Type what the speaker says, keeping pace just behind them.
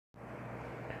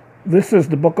This is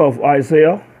the book of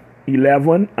Isaiah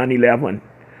 11 and 11.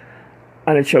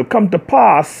 And it shall come to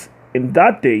pass in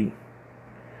that day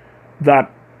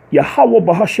that Yahweh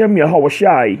Bahashem Yahweh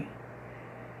Shai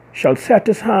shall set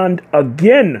his hand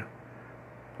again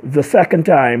the second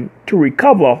time to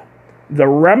recover the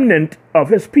remnant of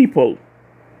his people.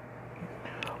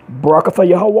 Barakatha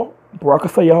Yahweh,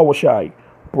 Barakatha Yahweh Shai,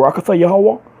 Barakatha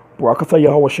Yahweh, Barakatha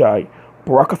Yahweh Shai,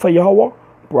 Barakatha Yahweh,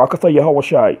 Barakatha Yahweh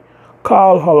Shai.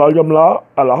 Kal halal yamla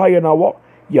alahayanawa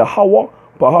Yahweh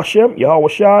Bahashem Yahweh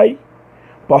Shai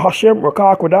Bahashem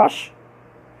Rakah Kodash.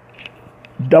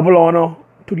 Double honor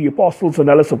to the apostles and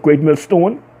elders of Great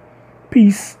Millstone.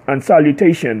 Peace and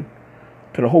salutation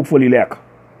to the hopeful elect.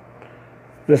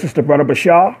 This is the brother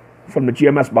Bashar from the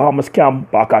GMS Bahamas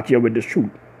camp back out here with the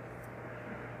truth.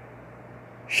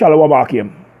 Shalom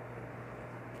Akim.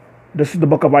 This is the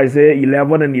book of Isaiah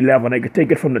 11 and 11. I can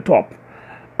take it from the top.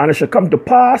 And it shall come to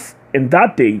pass in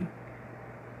that day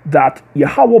that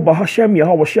Yahweh Bahashem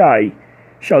Yahweh Shai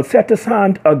shall set his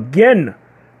hand again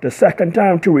the second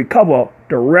time to recover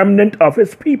the remnant of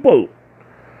his people.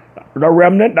 The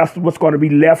remnant, that's what's going to be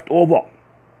left over.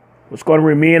 What's going to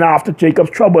remain after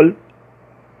Jacob's trouble.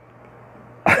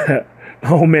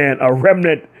 Oh man, a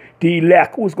remnant, the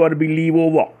elect, who's going to be leave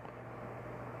over.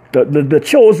 The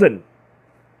chosen,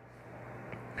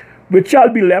 which shall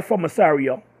be left from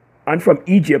Assyria, and from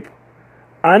Egypt,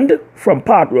 and from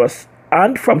Patros,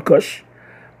 and from Cush,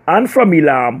 and from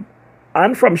Elam,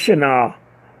 and from Shinar,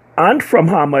 and from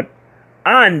Hamath,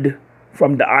 and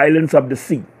from the islands of the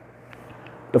sea.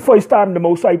 The first time the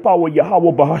Most High Power,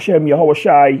 Yahweh Bahashem Yahweh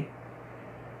Shai,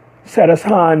 set his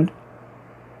hand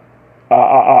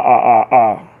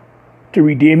to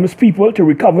redeem his people, to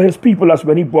recover his people, that's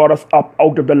when he brought us up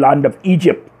out of the land of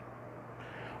Egypt.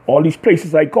 All these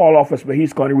places I call off is where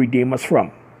he's going to redeem us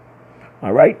from.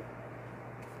 All right?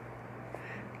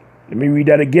 Let me read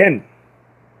that again.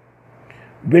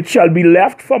 Which shall be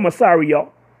left from Assyria,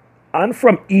 and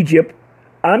from Egypt,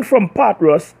 and from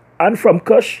Patros, and from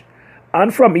Cush,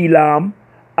 and from Elam,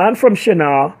 and from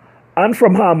Shinar, and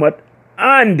from Hamath,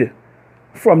 and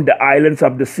from the islands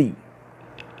of the sea.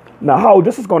 Now, how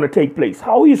this is going to take place,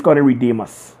 how he's going to redeem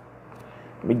us.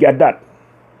 Let me get that.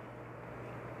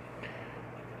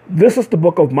 This is the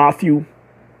book of Matthew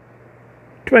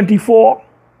 24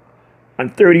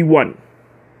 and 31.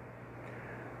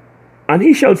 And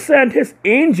he shall send his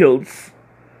angels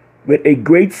with a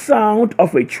great sound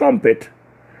of a trumpet,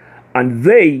 and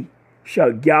they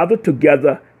shall gather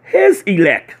together his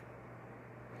elect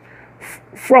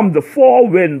from the four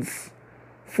winds,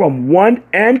 from one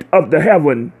end of the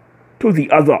heaven to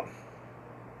the other.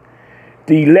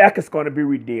 The elect is going to be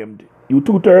redeemed. You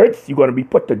 2/3, you're going to be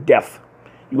put to death.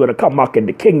 You're going to come back in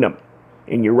the kingdom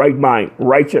in your right mind,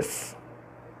 righteous.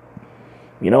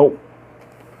 You know,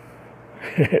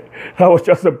 that was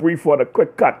just a brief one, a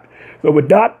quick cut. So with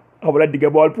that, I would like to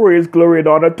give all praise, glory, and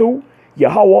honor to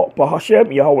Yahweh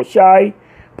Bahashem Yahweh Shai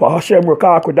Bahashem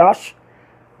Rakah Kodash.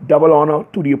 Double honor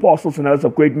to the apostles and elders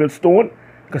of Great Millstone,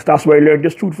 because that's where I learned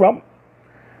this truth from.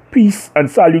 Peace and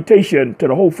salutation to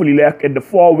the hopeful elect in the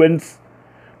four winds,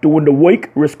 doing the work,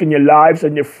 risking your lives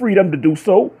and your freedom to do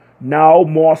so, now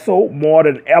more so, more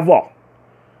than ever.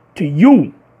 To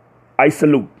you, I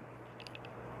salute.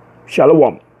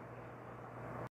 Shalom.